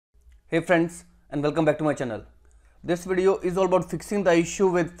Hey friends, and welcome back to my channel. This video is all about fixing the issue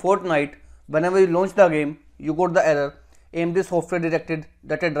with Fortnite. Whenever you launch the game, you got the error AMD software detected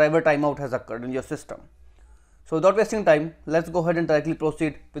that a driver timeout has occurred in your system. So without wasting time, let's go ahead and directly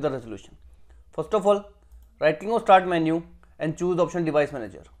proceed with the resolution. First of all, right click on start menu and choose the option device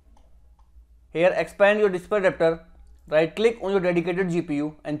manager. Here expand your display adapter, right click on your dedicated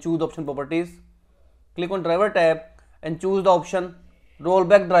GPU and choose the option properties. Click on driver tab and choose the option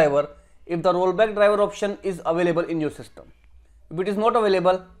rollback driver if the rollback driver option is available in your system. If it is not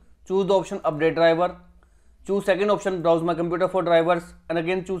available, choose the option update driver. Choose second option browse my computer for drivers, and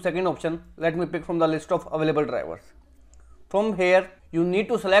again choose second option let me pick from the list of available drivers. From here you need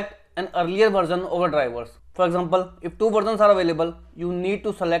to select an earlier version over drivers. For example, if two versions are available, you need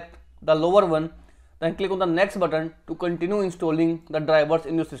to select the lower one, then click on the next button to continue installing the drivers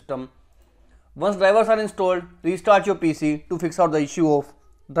in your system. Once drivers are installed, restart your PC to fix out the issue of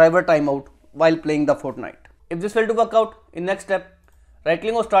driver timeout while playing the Fortnite. If this failed to work out, in next step, right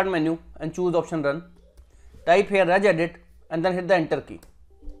click on start menu and choose the option run. Type here regedit and then hit the enter key.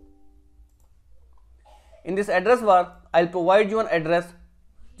 In this address bar, I'll provide you an address.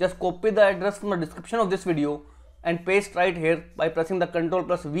 Just copy the address from the description of this video and paste right here by pressing the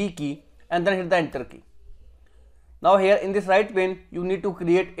Ctrl+V key and then hit the enter key. Now here in this right pane, you need to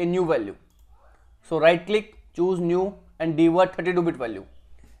create a new value. So right click, choose new and divert 32-bit value.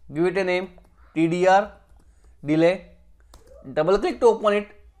 Give it a name TDR delay. Double click to open it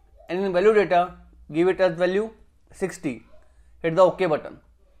and in value data give it as value 60. Hit the OK button.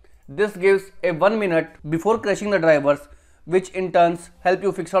 This gives a 1 minute before crashing the drivers, which in turns help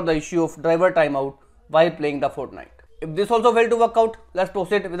you fix out the issue of driver timeout while playing the Fortnite. If this also failed to work out, let's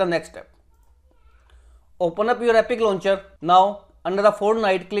proceed with the next step. Open up your Epic launcher. Now under the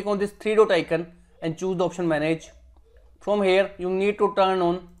Fortnite, click on this 3-dot icon and choose the option manage. From here you need to turn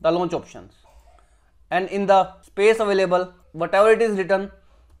on the launch options, and in the space available, whatever it is written,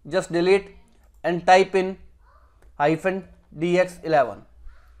 just delete and type in -dx11.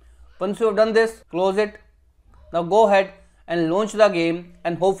 Once you have done this, close it. Now go ahead and launch the game,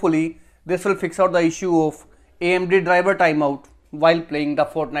 and hopefully this will fix out the issue of AMD driver timeout while playing the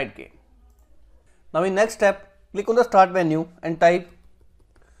Fortnite game. Now in next step, click on the start menu and type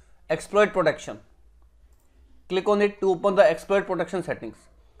exploit protection. Click on it to open the exploit protection settings.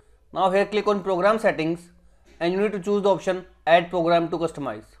 Now here click on program settings and you need to choose the option add program to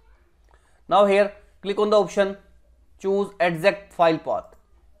customize. Now here click on the option choose exact file path.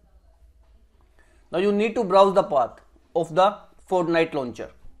 Now you need to browse the path of the Fortnite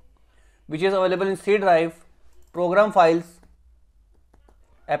launcher, which is available in C drive, program files,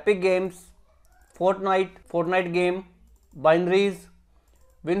 Epic Games, Fortnite game, binaries,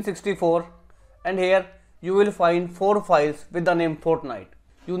 Win64, and here you will find 4 files with the name Fortnite.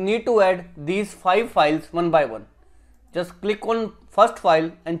 You need to add these 5 files one by one. Just click on first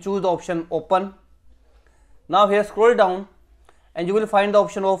file and choose the option open. Now here scroll down and you will find the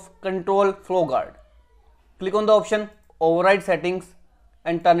option of control flow guard. Click on the option override settings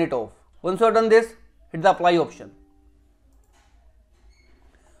and turn it off. Once you have done this, hit the apply option.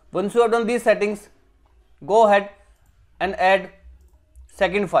 Once you have done these settings, go ahead and add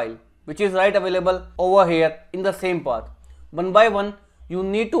second file, which is right available over here in the same path. One by one you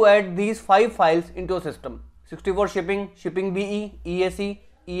need to add these 5 files into your system: 64 shipping BE, EAC,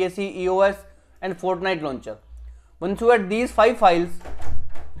 EOS and Fortnite launcher. Once you add these 5 files,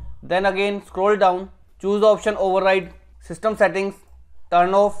 then again scroll down, choose the option override system settings,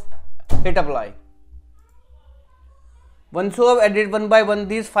 turn off, hit apply. Once you have added one by one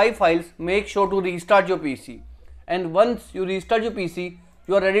these 5 files, make sure to restart your PC, and once you restart your PC,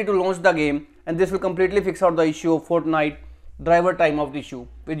 you are ready to launch the game, and this will completely fix out the issue of Fortnite driver timeout issue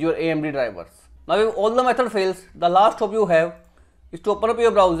with your AMD drivers. Now if all the method fails, the last hope you have is to open up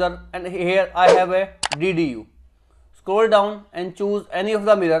your browser, and here I have a DDU. Scroll down and choose any of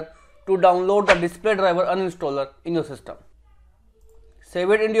the mirror to download the display driver uninstaller in your system. Save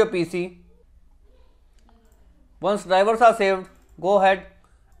it into your PC. Once drivers are saved, go ahead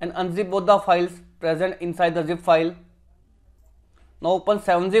and unzip both the files present inside the zip file. Now open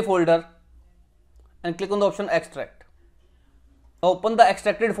 7zip folder and click on the option extract. Now open the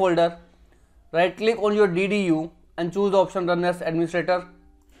extracted folder, right click on your DDU and choose the option run as administrator.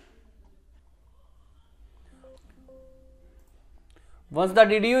 Once the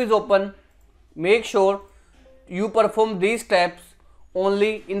DDU is open, make sure you perform these steps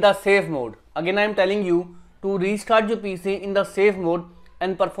only in the safe mode. Again I am telling you to restart your PC in the safe mode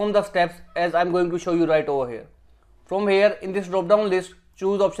and perform the steps as I am going to show you right over here. From here in this drop down list,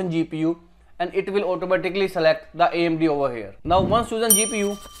 choose option GPU and it will automatically select the AMD over here. Now once chosen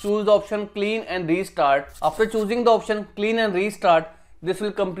GPU, choose the option clean and restart. After choosing the option clean and restart, this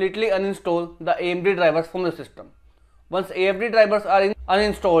will completely uninstall the AMD drivers from the system. Once AMD drivers are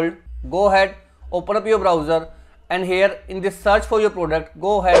uninstalled, go ahead, open up your browser, and here in this search for your product,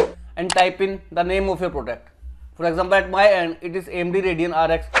 go ahead and type in the name of your product. For example, at my end, it is AMD Radeon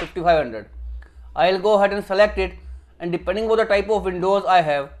RX 5500. I'll go ahead and select it, and depending on the type of Windows I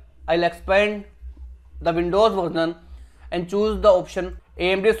have, I'll expand the Windows version and choose the option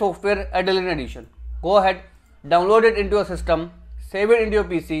AMD Software Add-in Edition. Go ahead, download it into your system, save it into your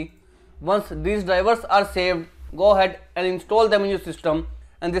PC. Once these drivers are saved, go ahead and install them in your system,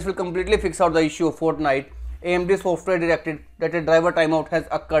 and this will completely fix out the issue of Fortnite AMD software detected that a driver timeout has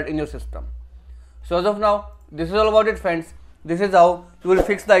occurred in your system. So as of now, this is all about it, friends. This is how you will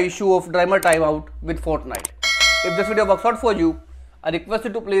fix the issue of driver timeout with Fortnite. If this video works out for you, I request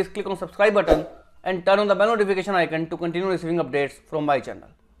you to please click on subscribe button and turn on the bell notification icon to continue receiving updates from my channel.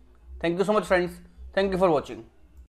 Thank you so much, friends. Thank you for watching.